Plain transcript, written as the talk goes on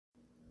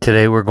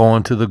Today we're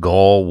going to the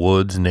Goll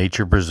Woods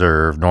Nature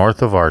Preserve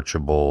north of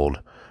Archibald,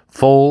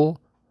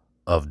 full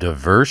of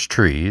diverse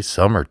trees.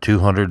 Some are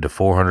 200 to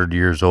 400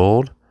 years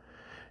old,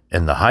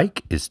 and the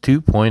hike is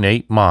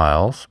 2.8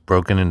 miles,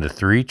 broken into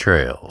 3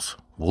 trails.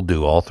 We'll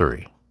do all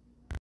 3.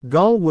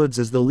 Goll Woods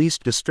is the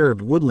least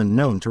disturbed woodland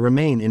known to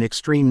remain in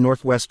extreme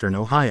northwestern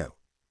Ohio.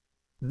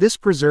 This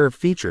preserve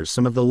features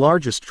some of the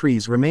largest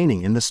trees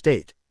remaining in the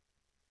state.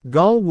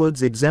 Goll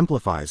Woods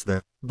exemplifies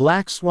the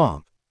Black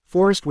Swamp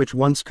forest which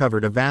once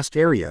covered a vast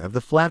area of the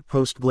flat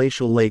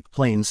post-glacial lake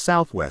plains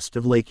southwest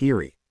of Lake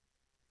Erie.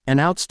 An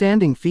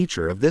outstanding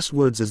feature of this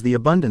woods is the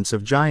abundance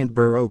of giant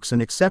Burr Oaks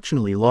and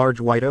exceptionally large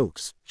white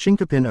oaks,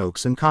 Chinkapin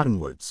Oaks and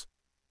cottonwoods.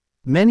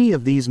 Many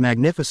of these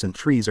magnificent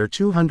trees are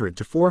 200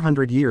 to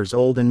 400 years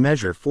old and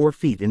measure 4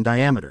 feet in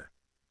diameter.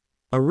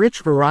 A rich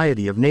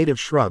variety of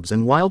native shrubs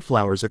and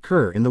wildflowers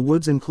occur in the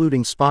woods,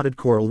 including spotted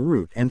coral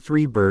root and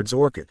 3 birds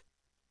orchid.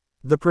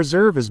 The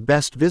preserve is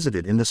best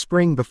visited in the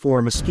spring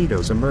before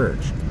mosquitoes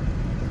emerge.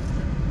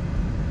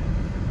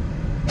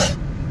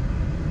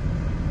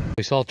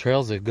 We saw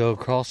trails that go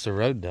across the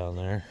road down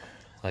there,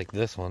 like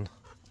this one.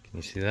 Can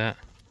you see that?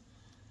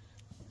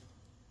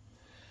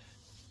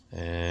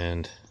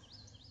 And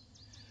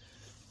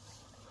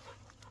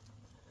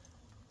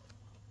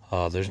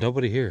there's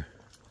nobody here.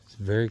 It's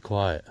very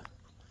quiet.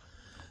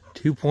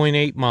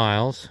 2.8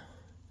 miles.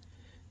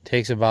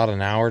 Takes about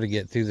an hour to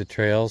get through the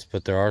trails,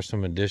 but there are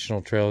some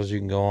additional trails you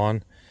can go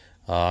on.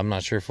 I'm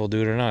not sure if we'll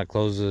do it or not. It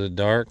closes at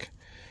dark.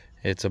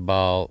 It's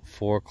about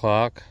 4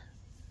 o'clock.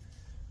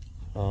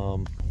 I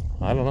don't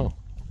know,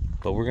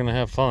 but we're gonna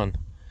have fun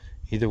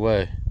either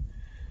way.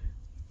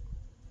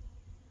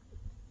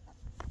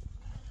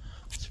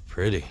 It's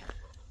pretty.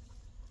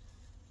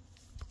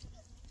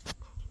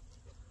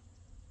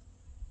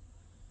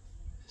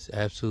 It's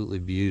absolutely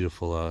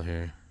beautiful out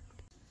here.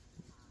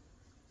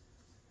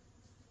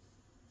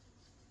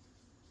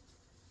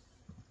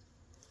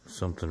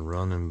 Something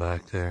running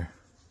back there.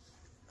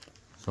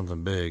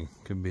 Something big.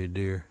 Could be a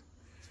deer.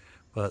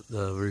 But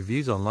the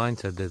reviews online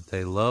said that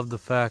they loved the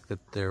fact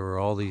that there were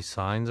all these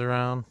signs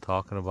around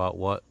talking about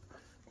what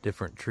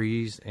different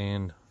trees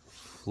and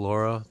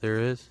flora there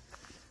is.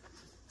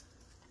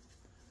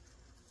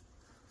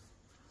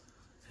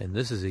 And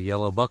this is a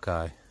yellow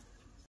buckeye.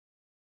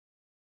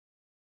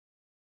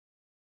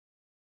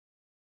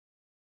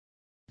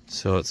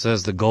 So it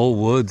says the Goll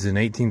Woods in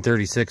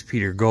 1836,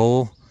 Peter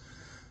Goll,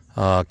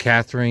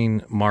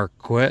 Catherine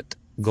Marquette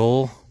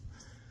Goll,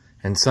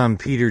 and son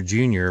Peter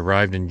Jr.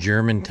 arrived in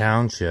German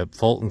Township,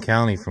 Fulton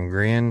County, from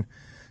Grand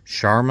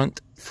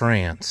Charmont,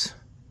 France.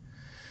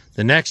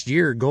 The next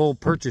year, Goll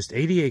purchased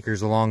 80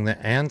 acres along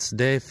the Anse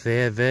des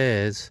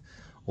Fèves,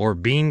 or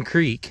Bean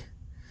Creek.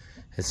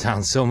 It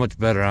sounds so much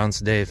better,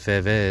 Anse des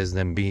Fèves,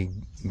 than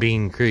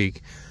Bean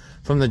Creek.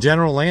 From the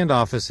General Land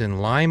Office in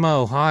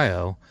Lima,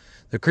 Ohio.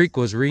 The creek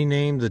was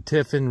renamed the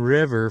Tiffin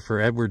River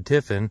for Edward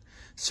Tiffin,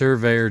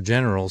 Surveyor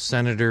General,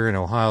 Senator, and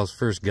Ohio's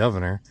first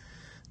governor.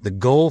 The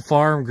Goll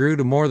farm grew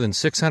to more than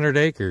 600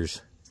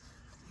 acres.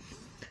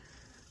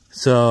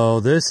 So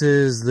this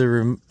is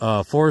the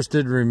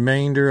forested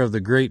remainder of the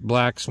Great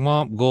Black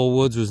Swamp. Goll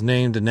Woods was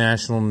named a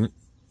National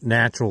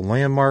Natural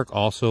Landmark.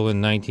 Also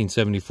in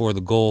 1974,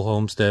 the Goll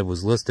Homestead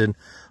was listed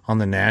on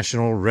the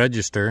National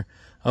Register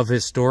of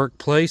Historic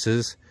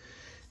Places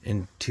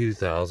in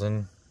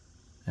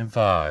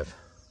 2005.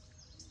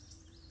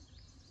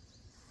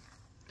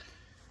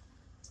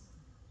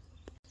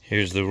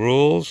 Here's the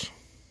rules.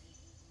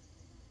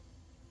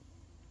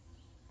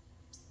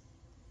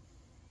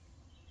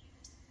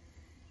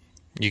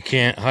 You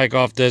can't hike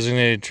off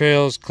designated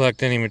trails,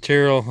 collect any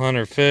material, hunt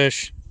or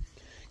fish,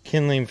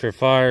 kindling for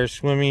fire,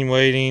 swimming,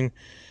 wading,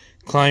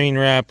 climbing,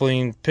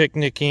 rappelling,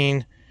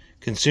 picnicking,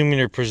 consuming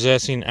or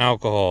possessing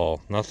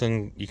alcohol.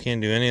 Nothing, you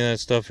can't do any of that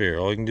stuff here.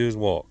 All you can do is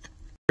walk.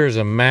 Here's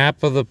a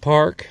map of the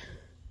park.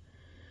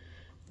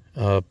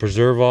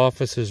 Preserve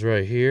office is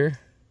right here.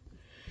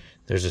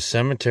 There's a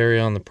cemetery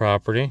on the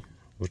property,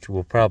 which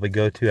we'll probably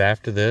go to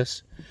after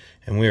this.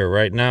 And we are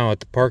right now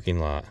at the parking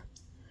lot.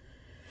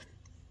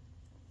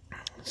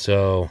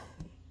 So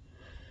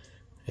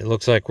it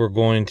looks like we're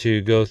going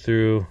to go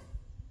through,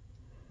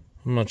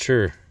 I'm not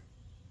sure.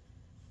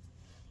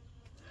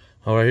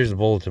 All right, here's the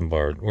bulletin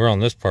board. We're on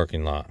this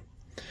parking lot.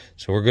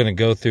 So we're going to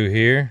go through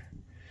here.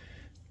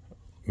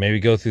 Maybe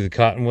go through the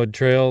Cottonwood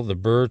Trail, the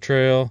Burr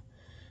Trail,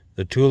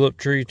 the Tulip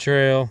Tree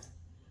Trail.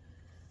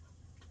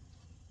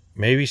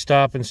 Maybe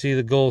stop and see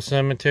the Goll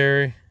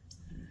Cemetery.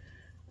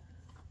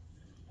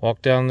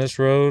 Walk down this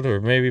road,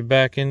 or maybe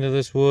back into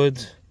this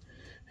woods.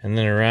 And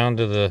then around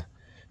to the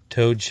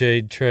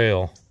Toadshade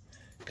Trail.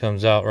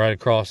 Comes out right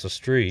across the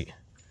street.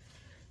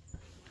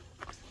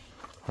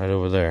 Right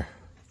over there.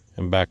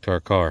 And back to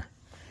our car.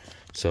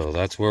 So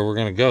that's where we're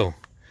going to go.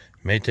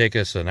 May take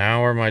us an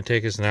hour, might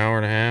take us an hour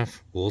and a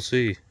half. We'll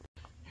see.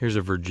 Here's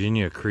a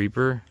Virginia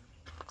creeper.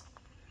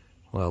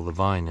 Well, the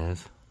vine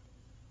is.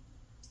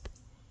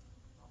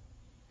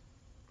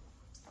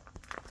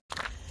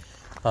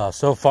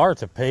 So far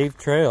it's a paved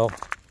trail.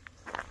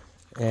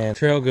 And the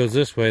trail goes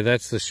this way.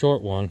 That's the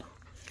short one.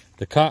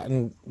 The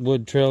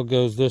Cottonwood Trail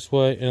goes this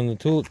way, and the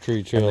Tulip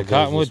Tree Trail goes this way. The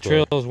Cottonwood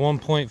Trail is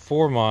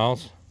 1.4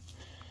 miles,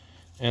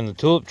 and the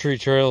Tulip Tree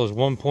Trail is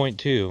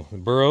 1.2. The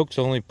Burr Oak's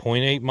only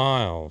 0.8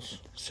 miles.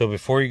 So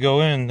before you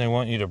go in, they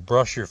want you to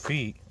brush your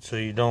feet so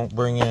you don't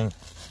bring in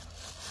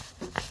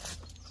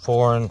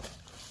foreign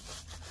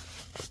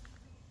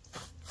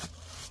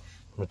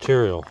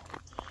material.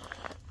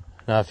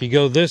 Now if you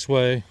go this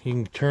way, you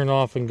can turn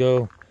off and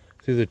go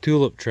through the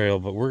Tulip Trail,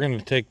 but we're going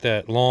to take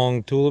that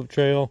long Tulip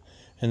Trail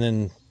and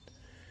then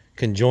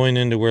can join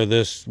into where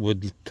this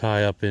would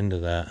tie up into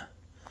that.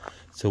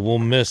 So we'll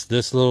miss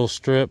this little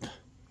strip,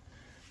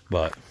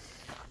 but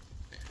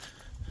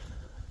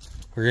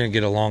we're going to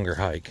get a longer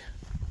hike.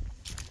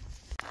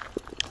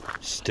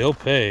 Still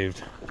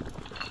paved.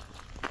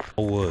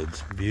 Goll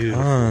Woods,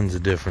 beautiful. Tons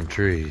of different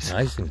trees.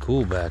 Nice and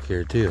cool back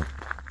here too.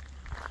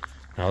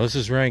 Now this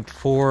is ranked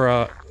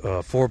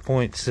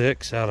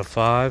 4.6 out of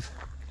 5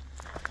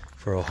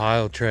 for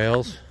Ohio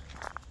trails.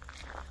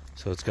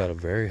 So it's got a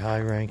very high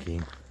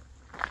ranking.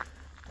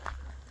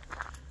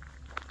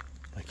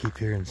 I keep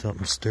hearing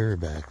something stir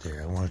back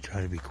there. I want to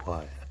try to be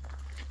quiet.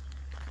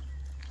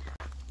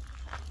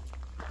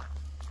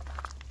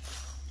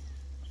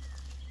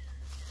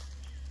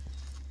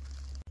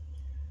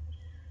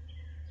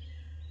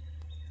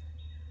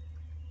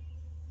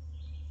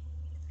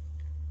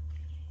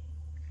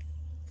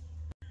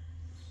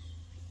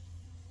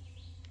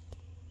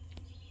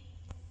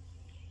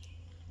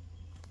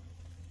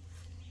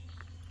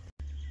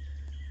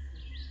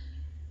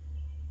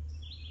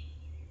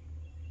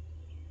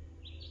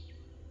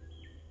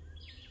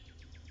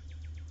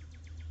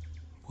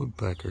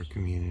 Woodpecker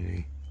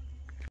community.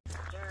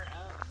 Burr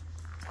Oak.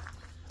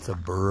 It's a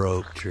Burr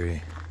Oak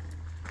tree.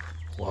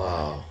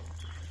 Wow.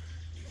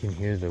 You can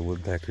hear the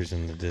woodpeckers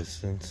in the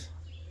distance.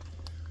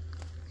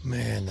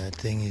 Man, that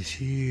thing is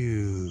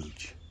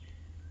huge.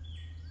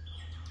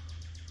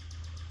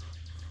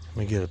 Let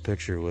me get a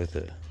picture with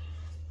it.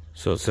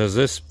 So it says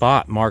this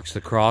spot marks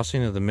the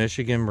crossing of the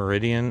Michigan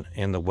Meridian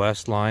and the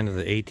west line of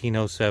the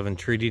 1807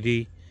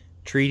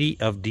 Treaty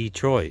of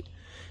Detroit.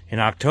 In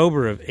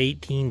October of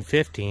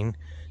 1815,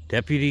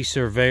 Deputy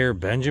Surveyor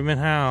Benjamin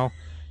Howe,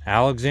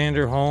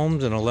 Alexander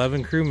Holmes, and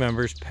 11 crew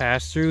members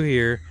passed through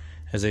here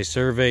as they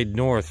surveyed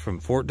north from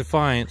Fort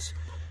Defiance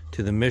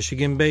to the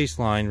Michigan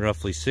baseline,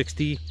 roughly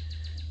 60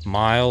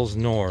 miles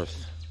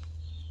north.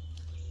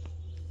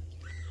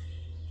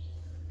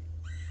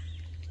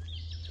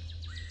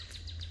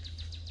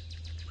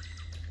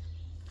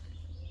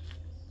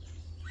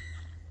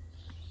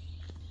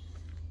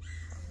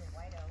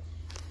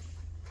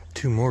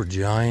 Two more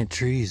giant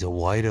trees, a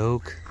white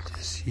oak,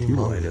 just humongous.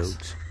 White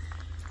oaks.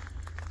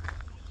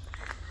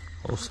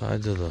 Both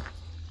sides of the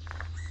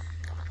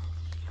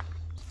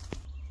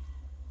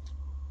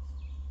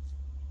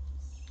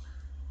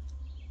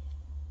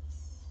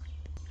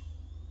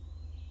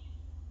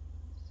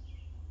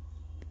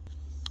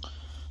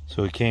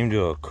So we came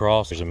to a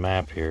cross. There's a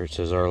map here. It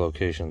says our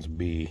location's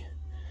B.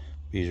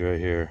 B's right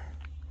here.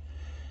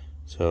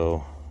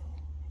 So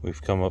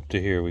we've come up to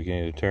here. We can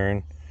either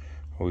turn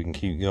or we can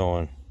keep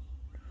going.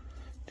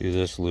 Do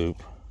this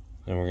loop,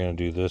 then we're going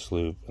to do this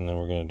loop, and then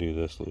we're going to do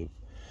this loop.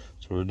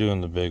 So we're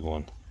doing the big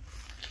one.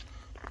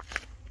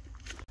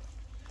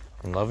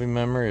 In loving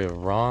memory of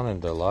Ron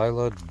and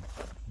Delilah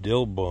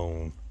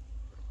Dilbone.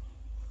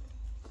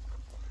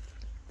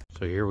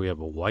 So here we have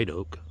a white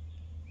oak.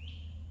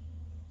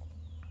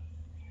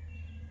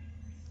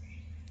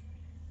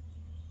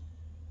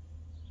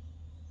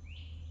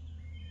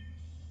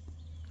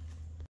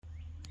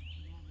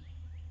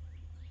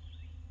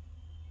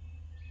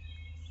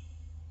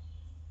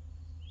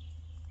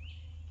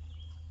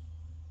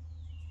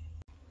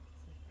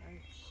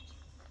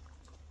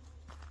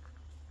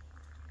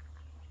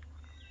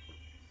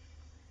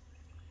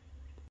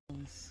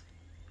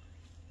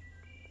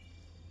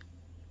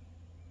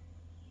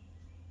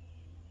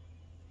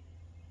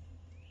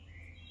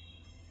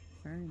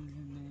 Ferns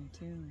in there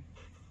too.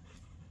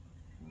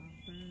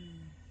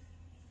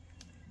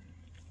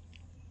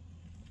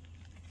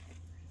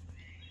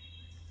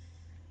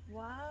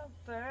 Wild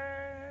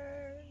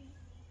bird.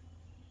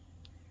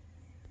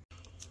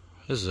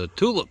 This is a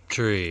tulip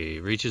tree.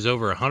 Reaches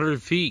over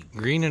 100 feet.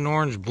 Green and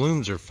orange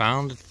blooms are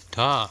found at the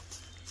top.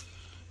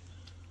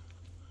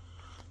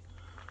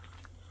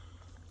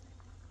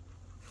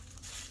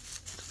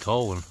 It's a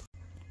tall one.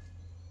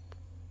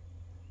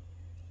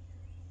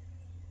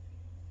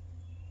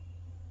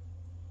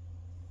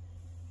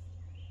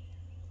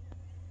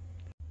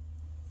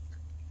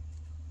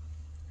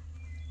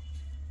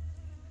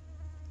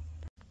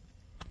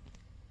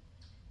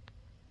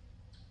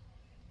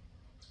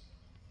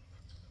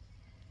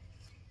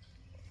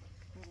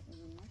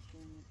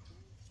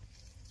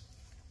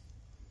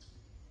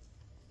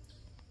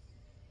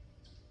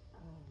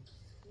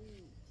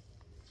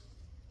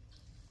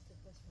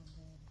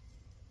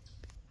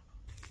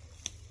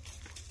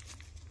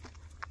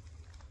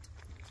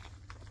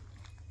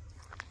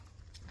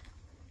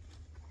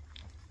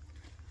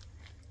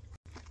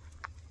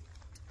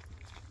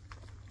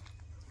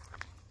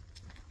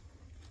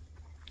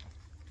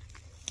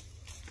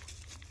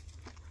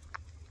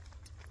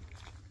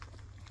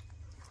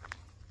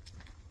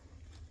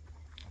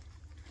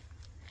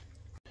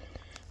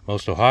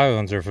 Most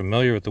Ohioans are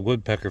familiar with the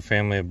woodpecker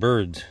family of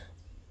birds.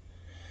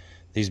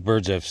 These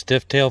birds have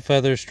stiff tail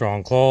feathers,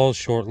 strong claws,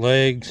 short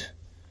legs,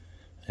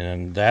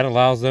 and that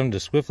allows them to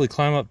swiftly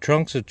climb up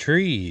trunks of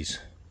trees.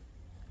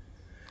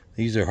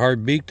 These are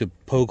hard-beaked to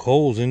poke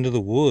holes into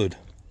the wood.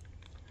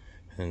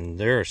 And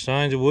there are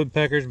signs of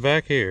woodpeckers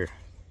back here.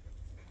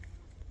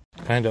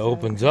 Kind of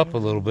opens up a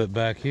little bit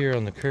back here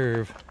on the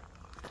curve.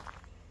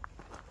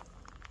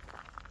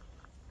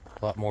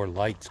 A lot more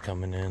lights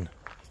coming in,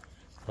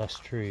 less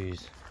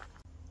trees.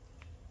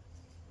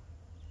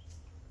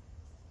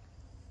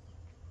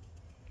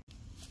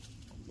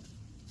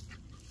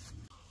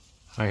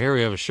 Right here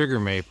we have a sugar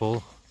maple.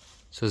 It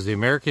says the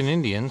American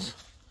Indians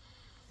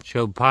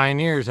showed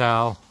pioneers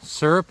how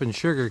syrup and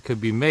sugar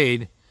could be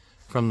made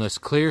from this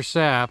clear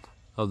sap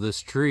of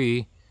this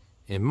tree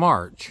in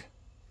March.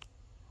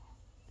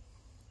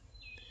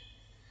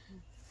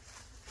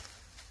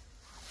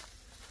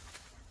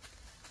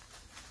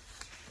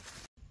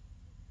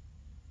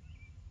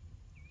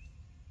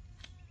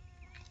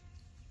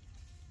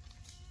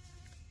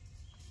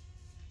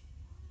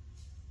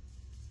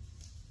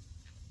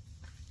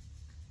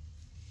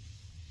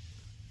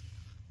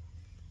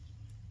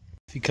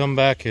 If you come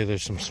back here,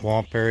 there's some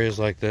swamp areas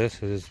like this.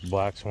 It is a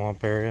black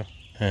swamp area.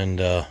 And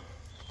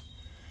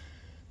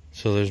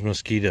so there's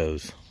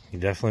mosquitoes. You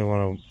definitely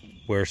want to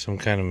wear some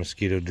kind of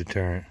mosquito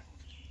deterrent.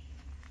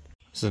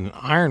 This is an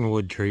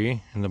ironwood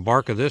tree, and the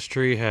bark of this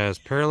tree has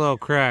parallel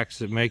cracks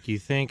that make you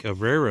think of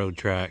railroad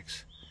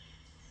tracks.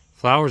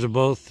 Flowers of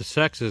both the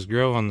sexes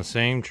grow on the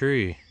same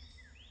tree.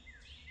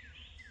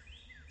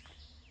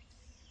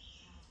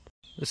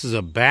 This is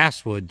a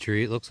basswood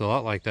tree. It looks a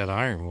lot like that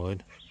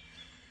ironwood.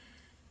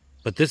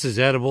 But this is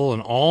edible in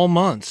all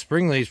months.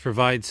 Spring leaves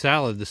provide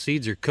salad. The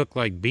seeds are cooked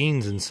like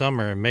beans in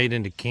summer and made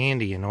into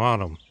candy in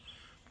autumn.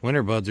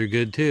 Winter buds are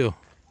good too.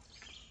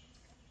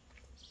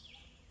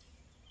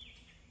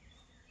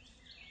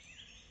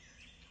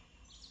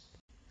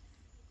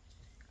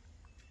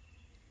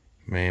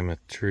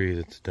 Mammoth tree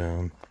that's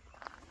down.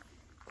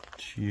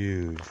 It's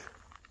huge.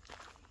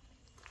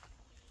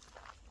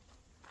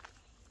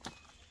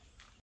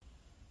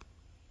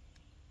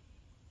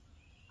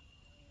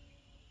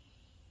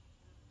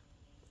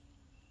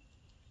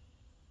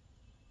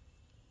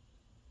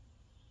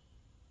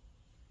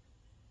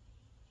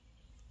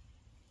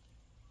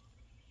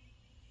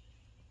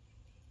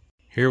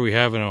 Here we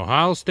have an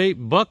Ohio State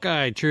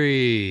buckeye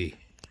tree.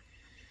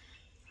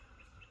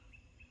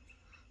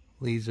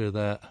 Leaves are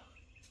that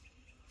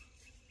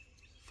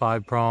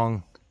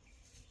 5-prong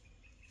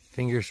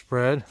finger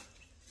spread.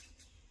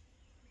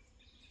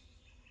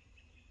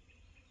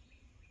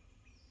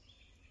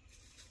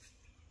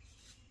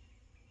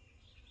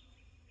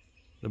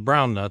 The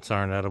brown nuts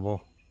aren't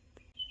edible.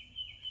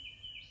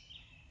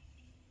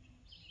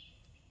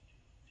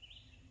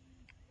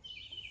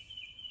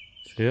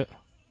 See it?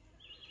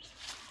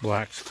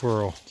 Black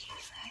squirrel.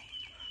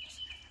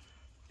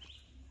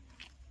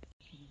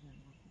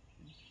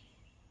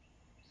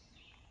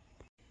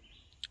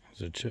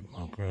 There's a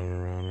chipmunk running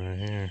around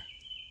right here.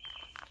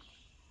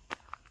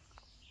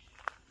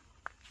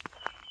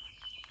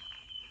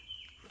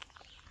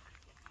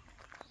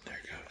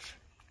 There it goes.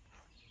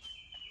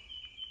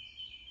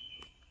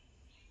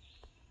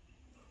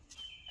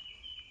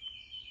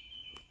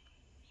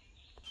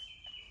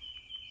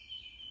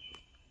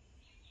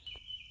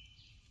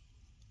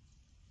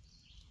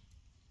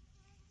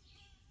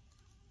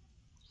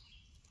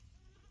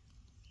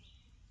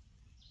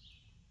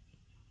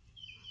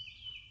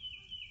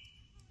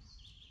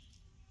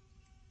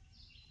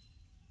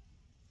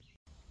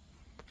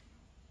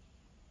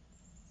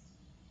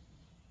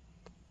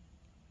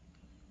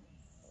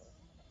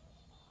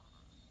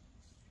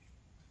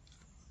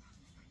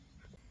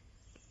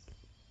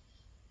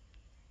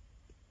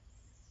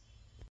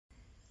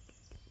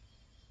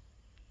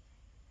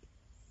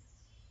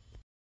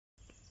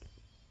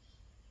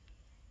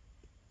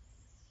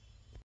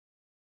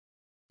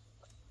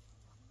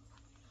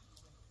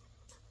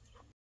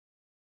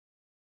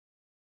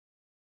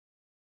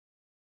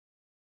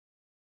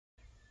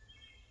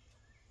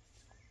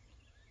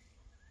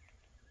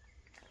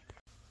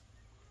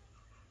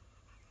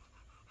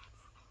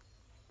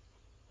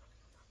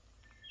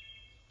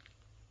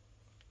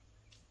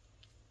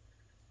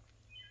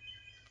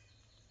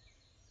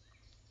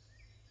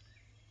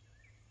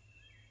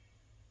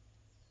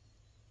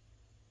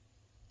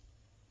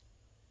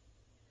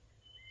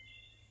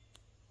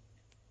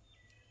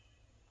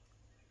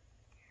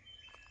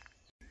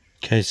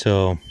 Okay,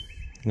 so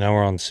now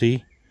we're on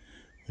C,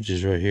 which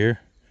is right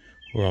here.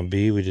 We're on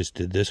B, we just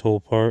did this whole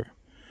part.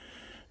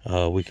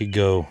 We could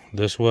go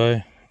this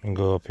way and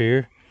go up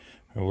here,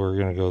 or we're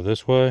gonna go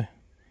this way,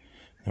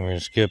 and we're gonna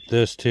skip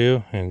this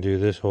too and do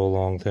this whole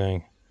long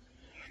thing.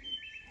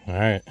 All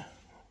right.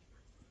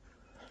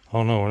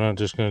 Oh no, we're not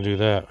just gonna do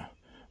that.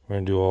 We're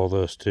gonna do all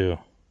this too.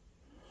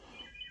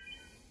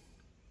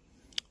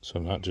 So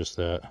not just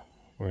that,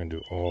 we're gonna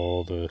do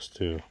all this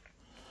too.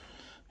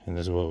 And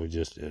this is what we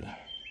just did.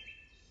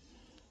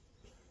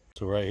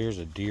 So right here's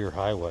a deer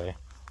highway.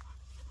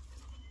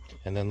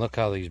 And then look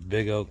how these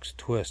big oaks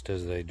twist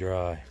as they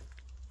dry,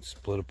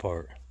 split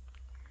apart.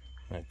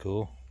 Isn't that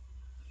cool?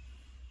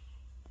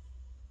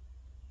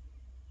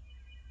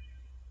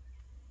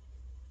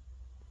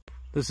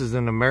 This is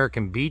an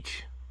American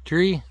beech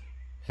tree,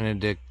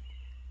 and a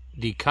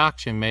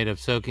decoction made of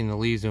soaking the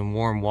leaves in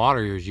warm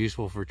water is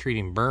useful for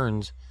treating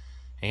burns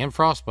and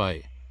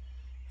frostbite.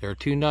 There are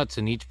 2 nuts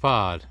in each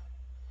pod.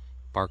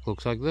 Bark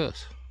looks like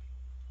this.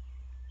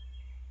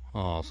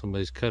 Oh,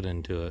 somebody's cut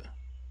into it.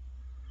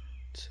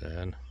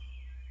 Sad.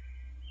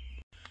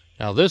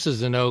 Now this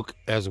is an oak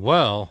as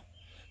well,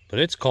 but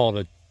it's called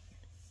a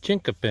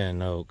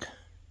Chinkapin Oak.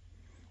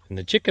 And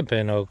the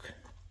Chinkapin Oak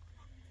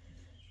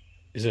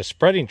is a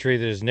spreading tree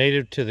that is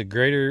native to the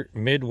greater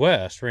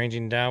Midwest,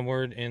 ranging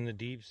downward in the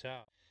deep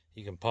south.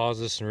 You can pause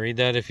this and read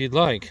that if you'd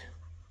like.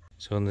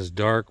 So in this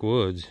dark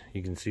woods,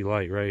 you can see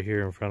light right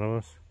here in front of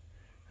us.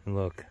 And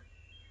look,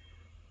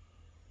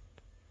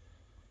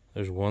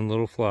 there's one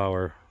little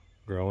flower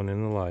growing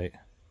in the light.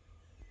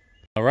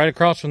 Now, right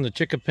across from the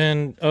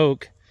Chinkapin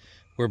Oak,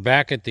 we're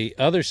back at the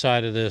other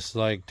side of this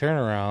like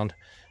turnaround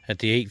at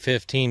the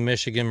 815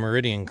 Michigan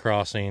Meridian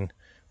crossing,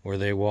 where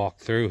they walk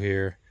through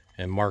here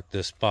and mark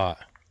this spot.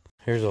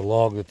 Here's a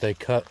log that they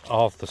cut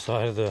off the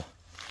side of the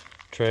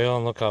trail,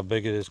 and look how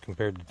big it is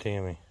compared to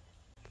Tammy.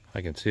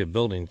 I can see a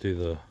building through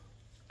the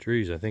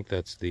trees. I think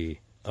that's the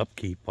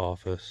upkeep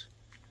office.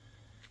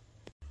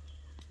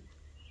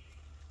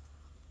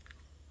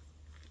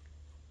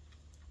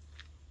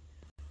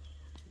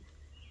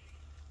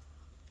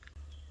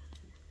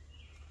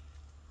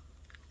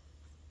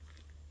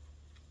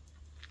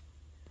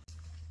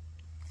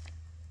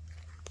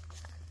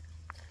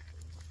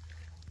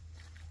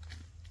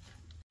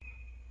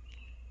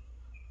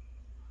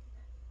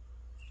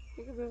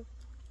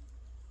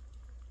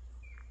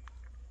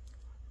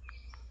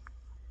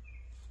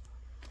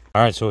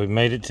 Alright, so we've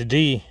made it to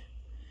D.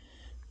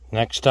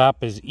 Next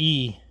stop is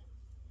E,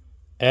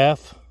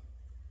 F,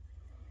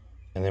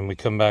 and then we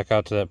come back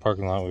out to that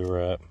parking lot we were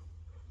at.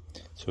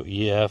 So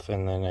E, F,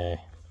 and then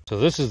A. So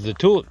this is the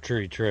tulip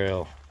tree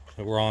trail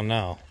that we're on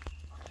now.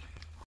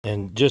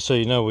 And just so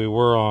you know, we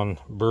were on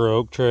Burr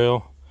Oak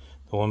Trail.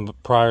 The one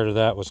prior to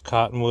that was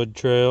Cottonwood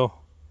Trail.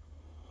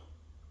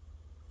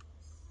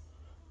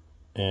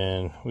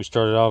 And we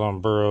started out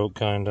on Burr Oak,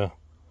 kinda.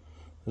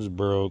 This is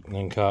Burr Oak, and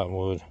then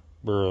Cottonwood,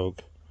 Burr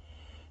Oak.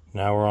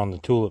 Now we're on the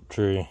tulip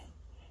tree,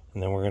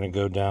 and then we're going to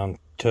go down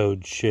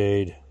Toad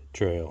Shade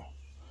Trail,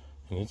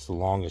 and it's the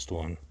longest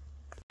one.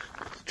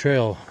 The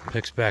trail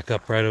picks back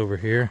up right over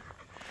here,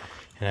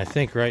 and I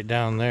think right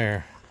down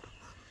there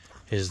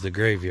is the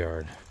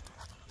graveyard.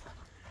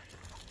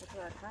 That's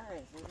where our car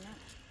is, isn't it?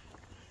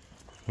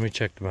 Let me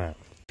check the map.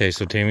 Okay,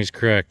 so Tammy's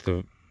correct.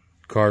 The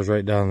car's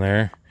right down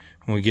there.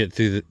 When we get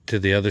through to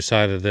the other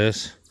side of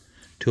this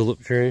tulip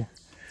tree,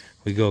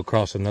 we go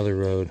across another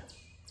road,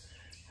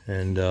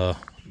 and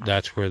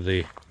that's where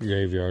the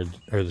graveyard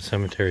or the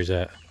cemetery's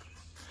at.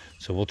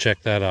 So we'll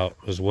check that out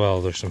as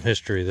well. There's some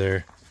history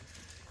there.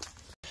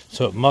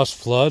 So it must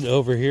flood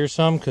over here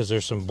some, because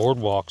there's some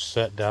boardwalks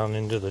set down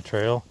into the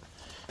trail.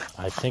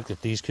 I think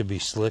that these could be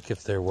slick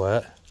if they're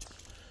wet.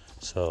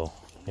 So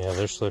yeah,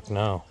 they're slick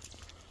now.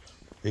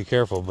 Be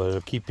careful, but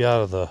it'll keep you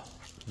out of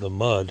the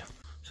mud.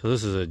 So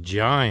this is a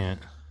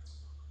giant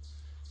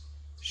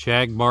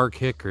shagbark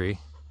hickory.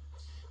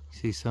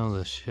 See some of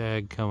the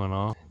shag coming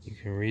off. You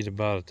can read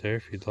about it there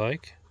if you'd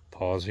like.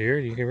 Pause here,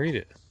 you can read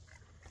it.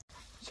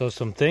 So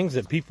some things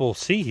that people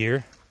see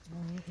here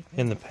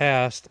in the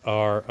past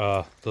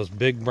are those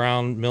big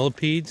brown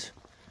millipedes,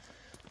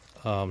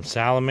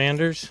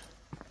 salamanders,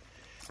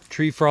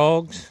 tree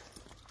frogs,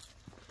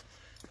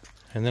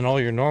 and then all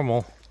your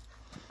normal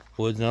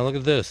woods. Now look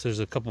at this. There's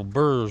a couple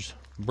burls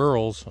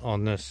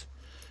on this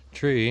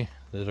tree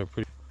that are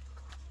pretty.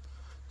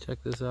 Check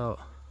this out.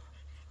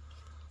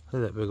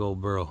 Look at that big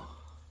old burl.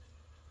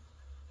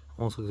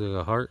 Almost looks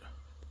like a heart.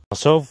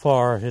 So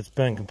far, it's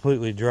been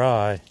completely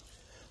dry,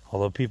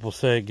 although people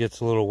say it gets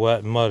a little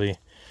wet and muddy.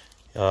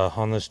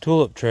 On this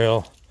tulip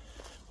trail,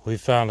 we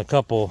found a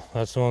couple,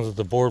 that's the ones with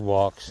the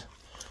boardwalks,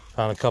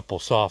 found a couple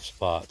soft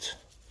spots.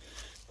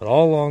 But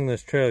all along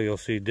this trail, you'll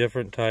see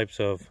different types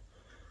of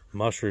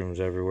mushrooms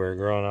everywhere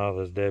growing out of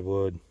this dead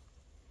wood.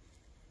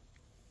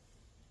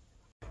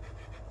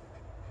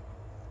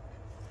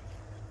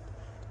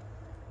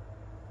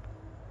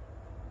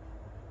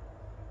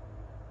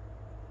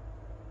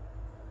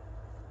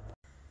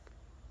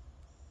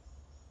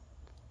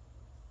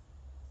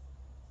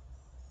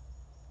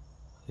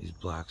 These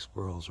black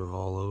squirrels are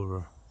all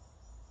over.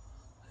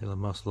 They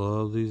must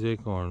love these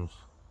acorns.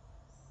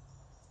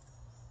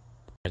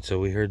 Alright, so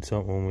we heard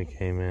something when we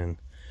came in.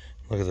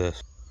 Look at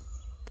this.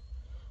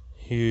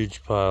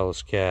 Huge pile of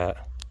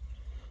scat.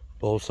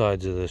 Both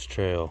sides of this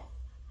trail.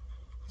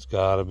 It's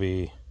gotta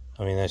be,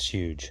 I mean, that's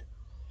huge.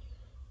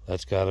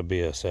 That's gotta be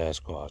a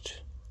Sasquatch.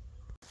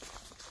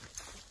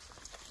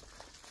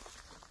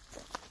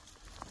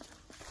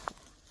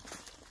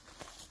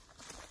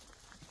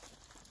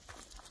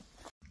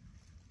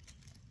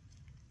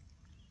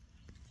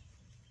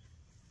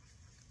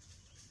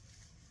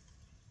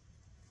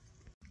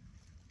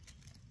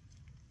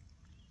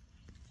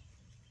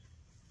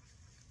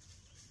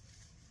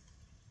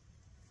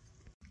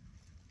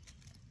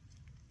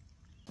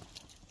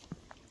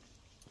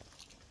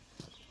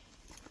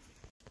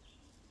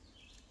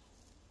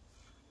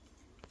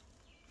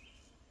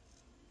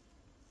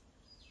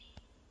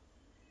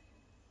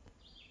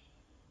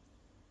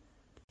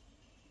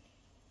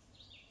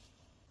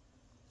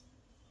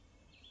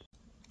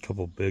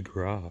 Couple big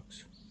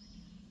rocks.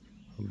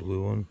 A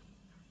blue one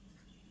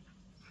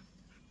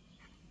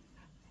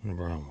and a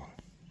brown one.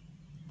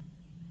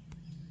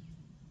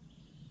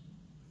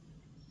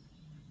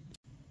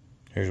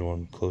 Here's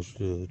one closer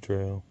to the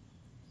trail.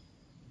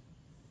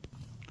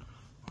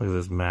 Look at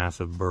this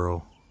massive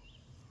burrow.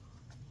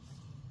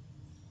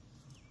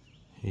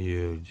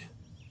 Huge.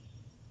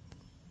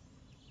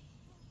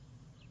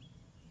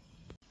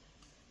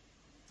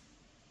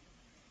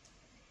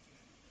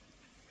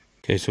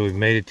 Okay, so we've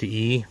made it to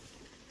E,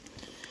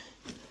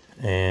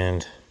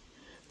 and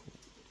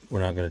we're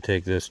not going to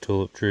take this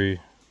tulip tree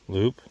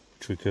loop,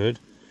 which we could.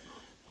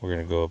 We're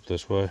going to go up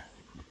this way.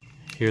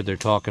 Here they're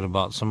talking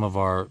about some of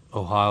our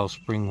Ohio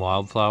spring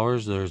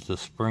wildflowers. There's the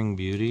spring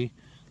beauty,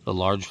 the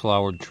large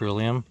flowered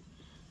trillium,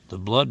 the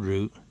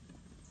bloodroot,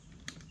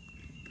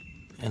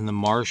 and the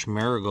marsh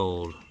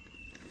marigold.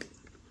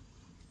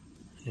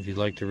 If you'd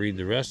like to read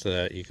the rest of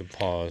that, you can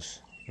pause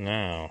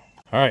now.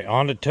 All right,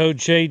 on to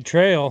Toadshade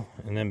Trail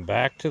and then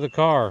back to the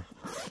car.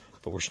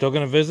 But we're still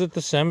going to visit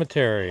the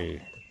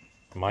cemetery.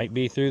 Might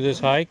be through this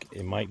hike,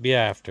 it might be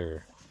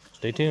after.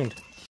 Stay tuned.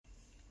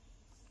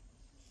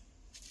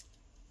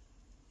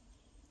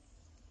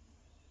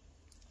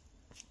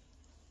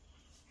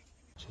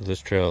 So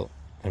this trail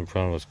in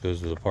front of us goes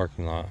to the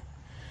parking lot,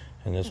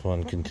 and this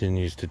one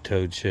continues to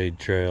Toadshade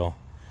Trail.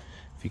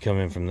 If you come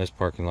in from this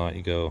parking lot,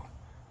 you go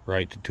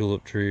right to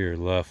Tulip Tree or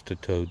left to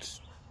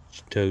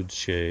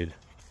Toadshade.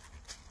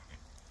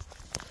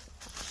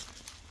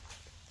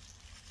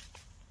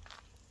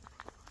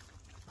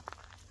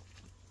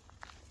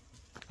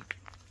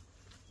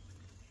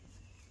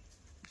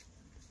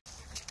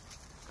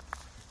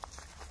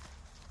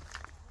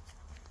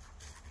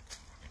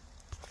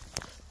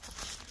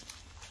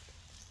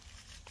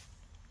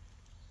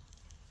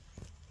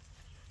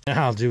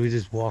 Now, dude, we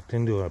just walked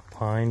into a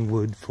pine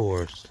wood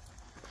forest.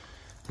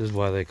 This is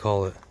why they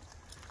call it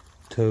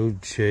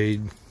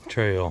Toadshade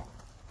Trail.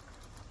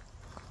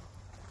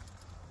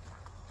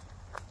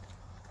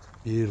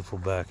 Beautiful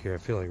back here. I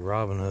feel like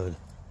Robin Hood.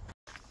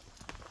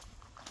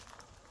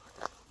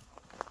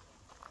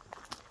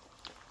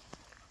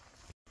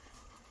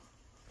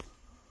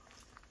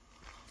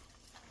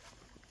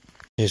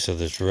 Okay, so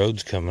this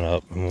road's coming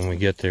up, and when we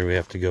get there, we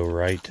have to go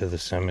right to the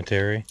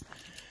cemetery.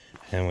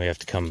 And we have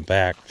to come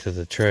back to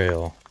the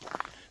trail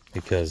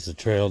because the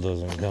trail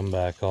doesn't come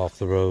back off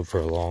the road for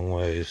a long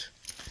ways.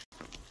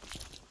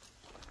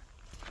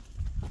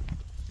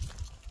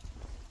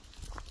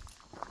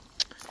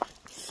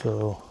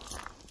 So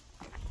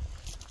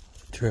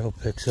the trail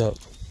picks up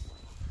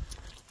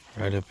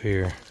right up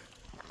here,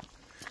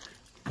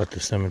 but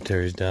the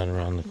cemetery's down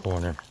around the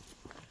corner.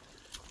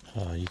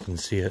 You can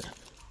see it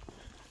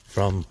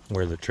from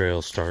where the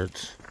trail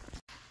starts.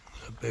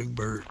 A big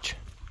birch,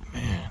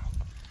 man.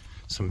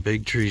 Some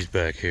big trees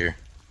back here.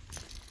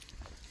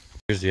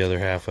 Here's the other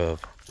half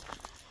of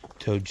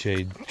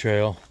Toadshade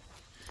Trail,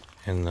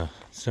 and the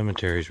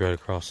cemetery's right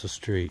across the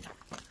street.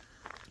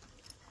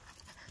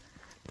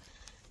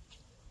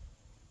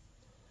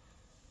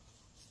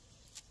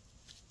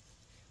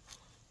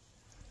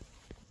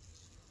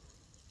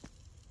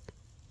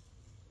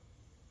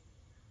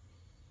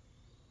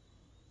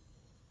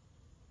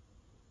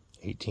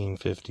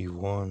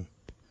 (1851).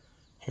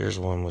 Here's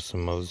one with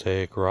some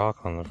mosaic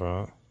rock on the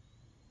front.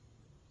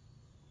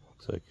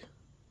 Looks like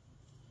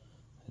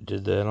I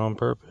did that on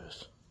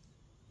purpose.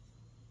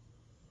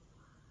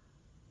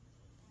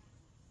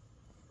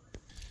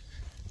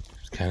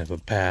 There's kind of a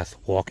path,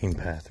 walking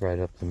path right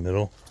up the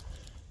middle.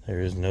 There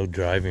is no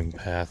driving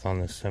path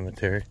on this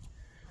cemetery.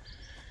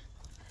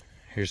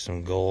 Here's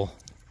some Goll.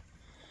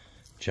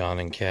 John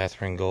and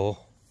Catherine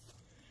Goll,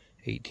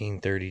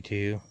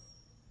 1832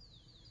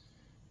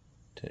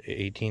 to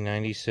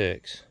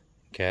 1896.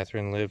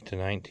 Catherine lived to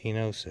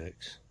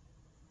 1906.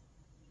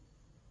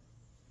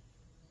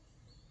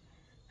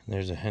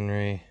 There's a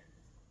Henry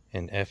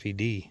and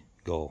F.E.D.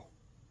 Goll.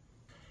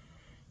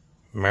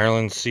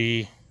 Marilyn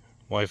C.,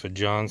 wife of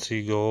John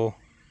C. Goll.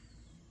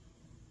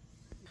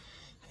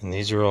 And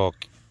these are all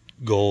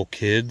Goll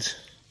kids.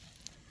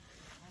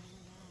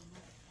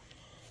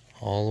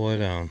 All the way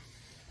down.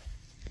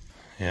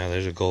 Yeah,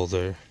 there's a Goll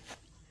there.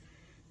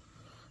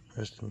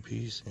 Rest in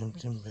peace,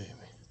 Empton baby.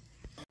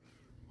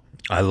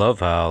 I love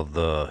how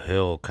the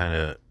hill kind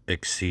of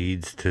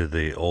exceeds to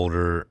the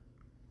older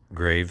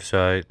grave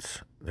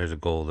sites. There's a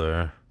Goll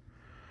there,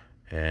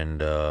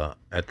 and at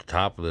the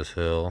top of this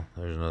hill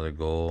there's another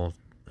Goll,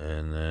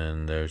 and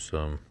then there's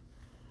some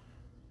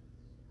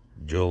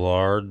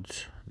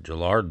Jollards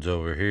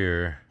over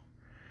here,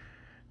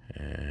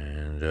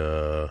 and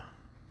there's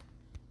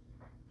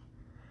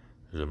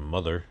a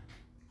mother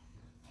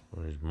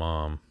with his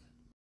mom.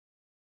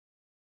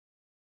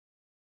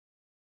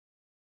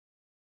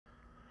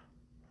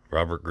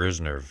 Robert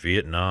Grisner,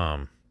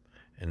 Vietnam.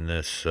 And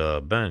this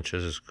bench,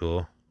 this is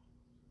cool.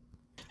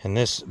 And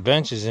this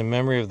bench is in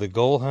memory of the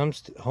Goll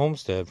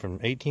homestead from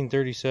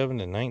 1837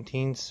 to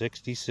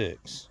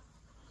 1966.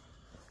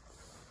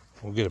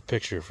 We'll get a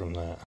picture from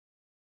that.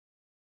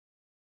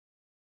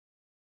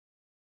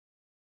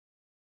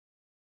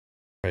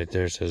 Right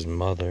there says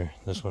mother.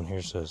 This one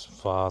here says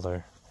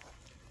father.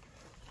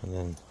 And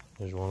then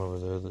there's one over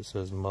there that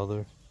says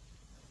mother.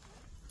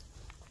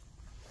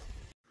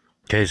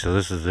 Okay, so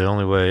this is the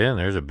only way in.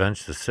 There's a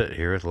bench to sit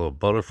here with a little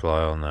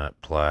butterfly on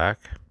that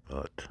plaque.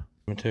 But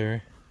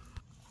cemetery.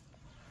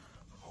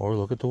 Or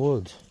look at the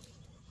woods.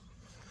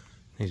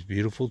 These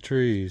beautiful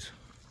trees.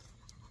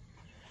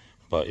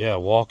 But yeah,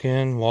 walk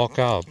in, walk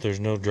out.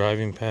 There's no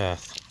driving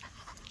path.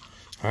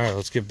 Alright,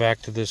 let's get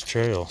back to this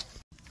trail.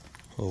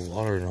 A little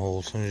watering hole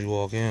as soon as you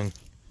walk in.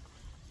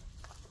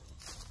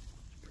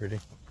 Pretty.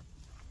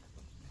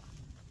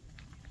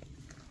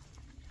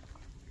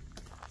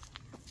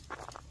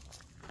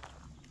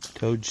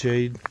 Toad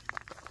shade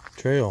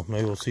trail.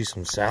 Maybe we'll see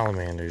some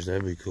salamanders.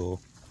 That'd be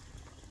cool.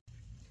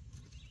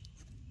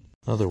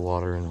 Another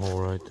watering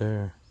hole right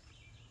there.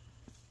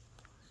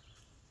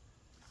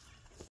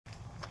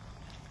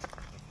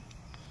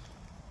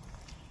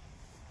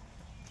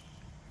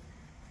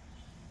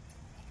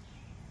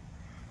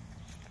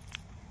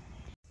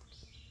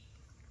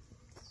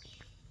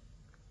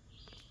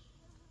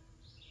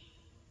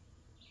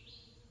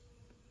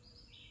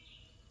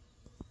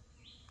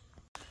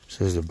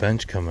 So there's a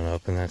bench coming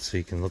up, and that's so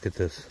you can look at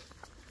this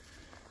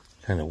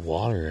kind of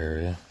water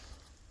area.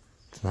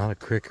 It's not a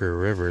creek or a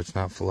river, it's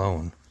not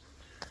flowing.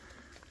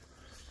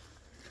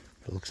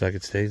 It looks like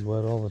it stays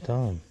wet all the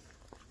time.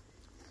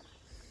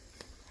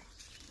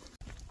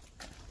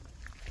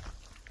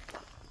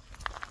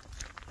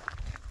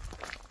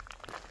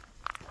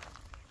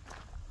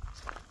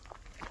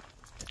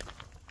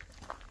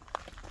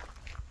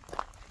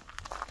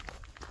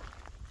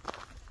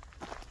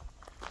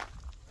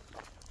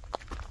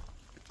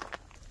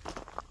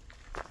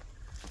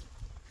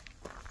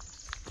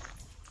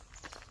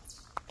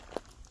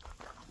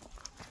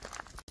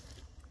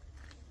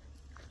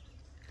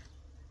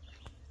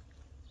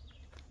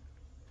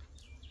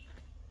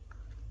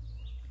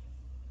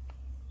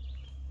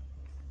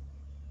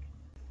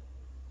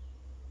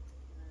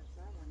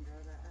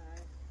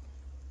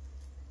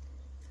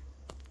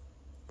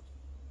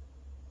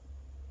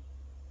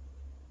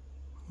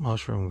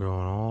 Mushroom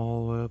growing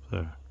all the way up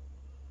there.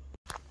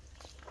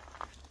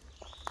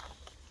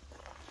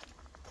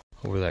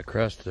 Over that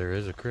crest there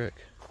is a creek.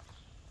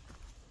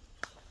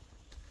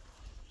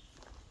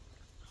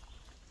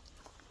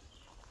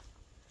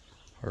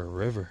 Or a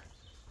river.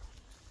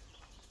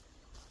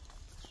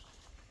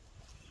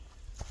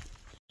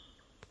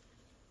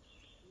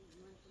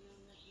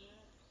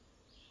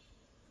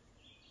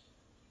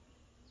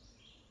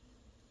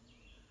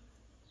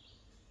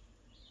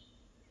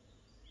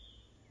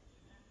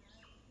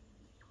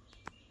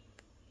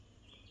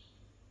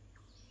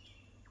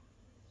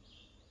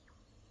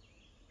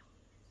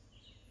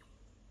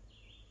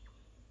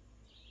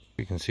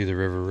 You can see the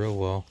river real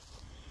well.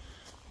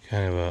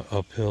 Kind of a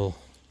uphill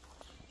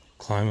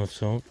climb of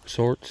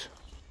sorts.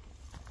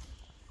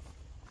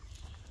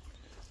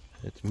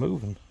 It's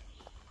moving.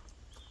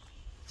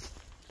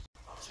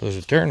 So there's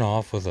a turn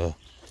off with a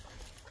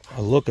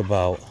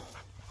lookabout.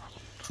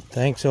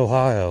 Thanks,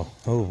 Ohio.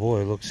 Oh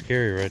boy, it looks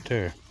scary right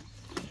there.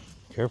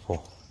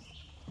 Careful.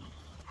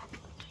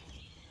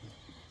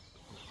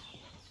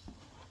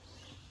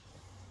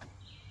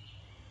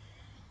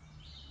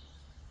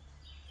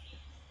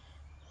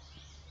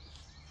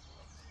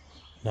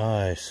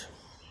 Nice.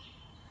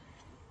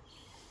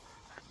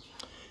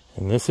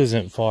 And this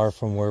isn't far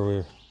from where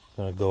we're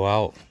going to go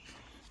out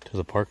to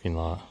the parking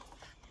lot.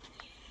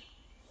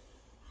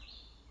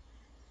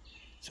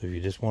 So if you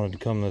just wanted to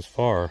come this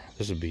far,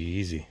 this would be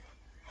easy.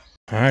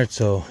 Alright,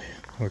 so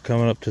we're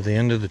coming up to the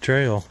end of the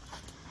trail,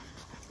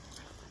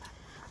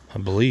 I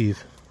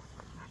believe.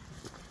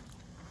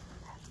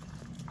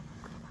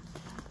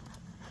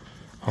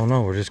 Oh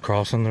no, we're just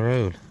crossing the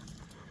road.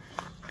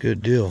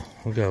 Good deal.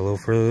 We got a little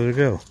further to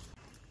go.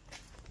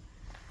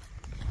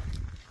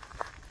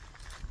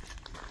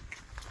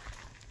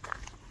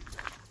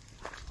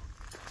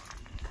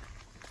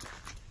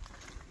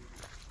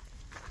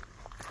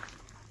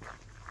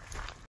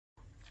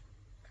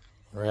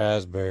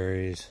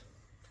 Raspberries.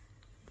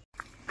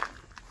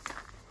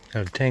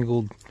 Got a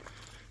tangled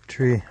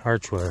tree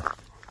archway.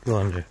 Go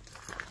under.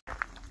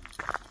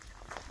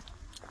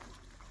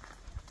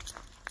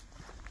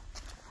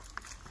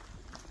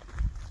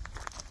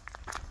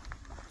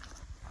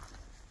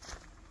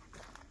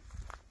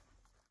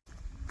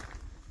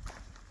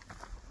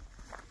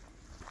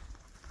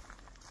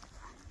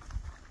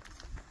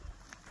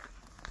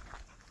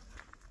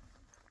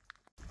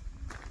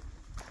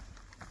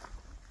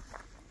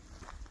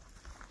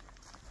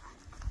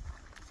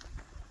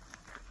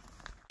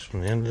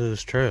 From the end of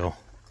this trail.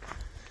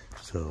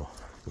 So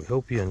we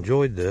hope you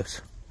enjoyed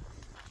this.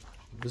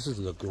 This is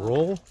the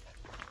Goll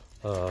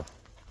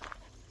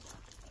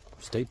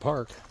State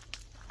Park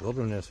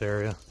wilderness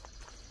area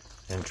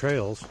and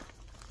trails.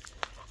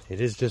 It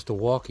is just a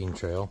walking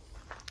trail,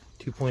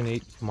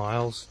 2.8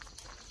 miles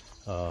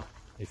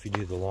if you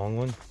do the long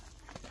one.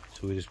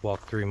 So we just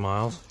walked 3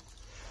 miles.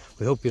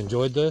 We hope you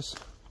enjoyed this.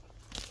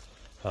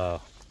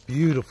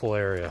 Beautiful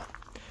area.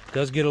 It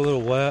does get a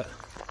little wet.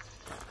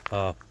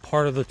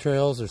 part of the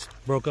trails are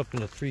broke up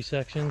into 3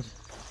 sections.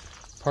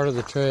 Part of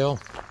the trail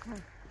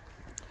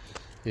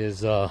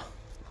is a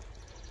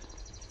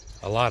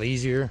lot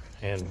easier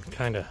and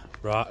kind of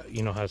rock,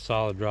 you know, has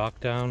solid rock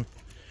down,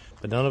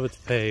 but none of it's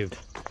paved.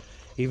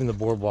 Even the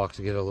boardwalks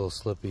get a little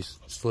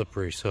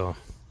slippery. So,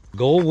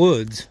 Goll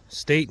Woods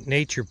State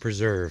Nature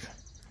Preserve.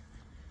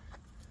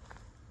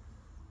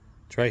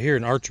 It's right here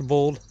in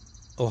Archibald,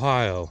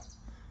 Ohio,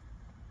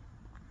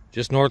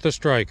 just north of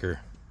Stryker.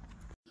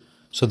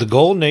 So the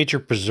Goll Nature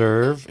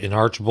Preserve in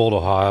Archibald,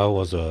 Ohio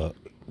was a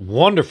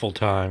wonderful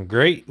time.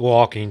 Great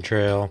walking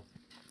trail,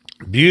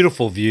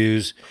 beautiful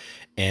views,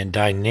 and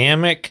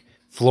dynamic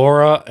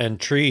flora and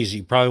trees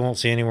you probably won't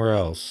see anywhere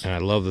else. And I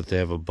love that they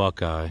have a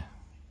buckeye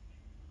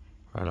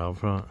right out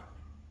front.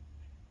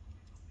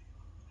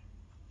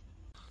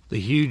 The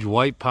huge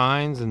white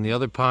pines and the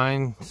other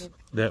pines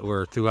that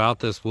were throughout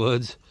this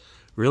woods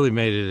really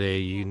made it a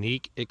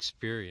unique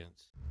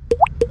experience.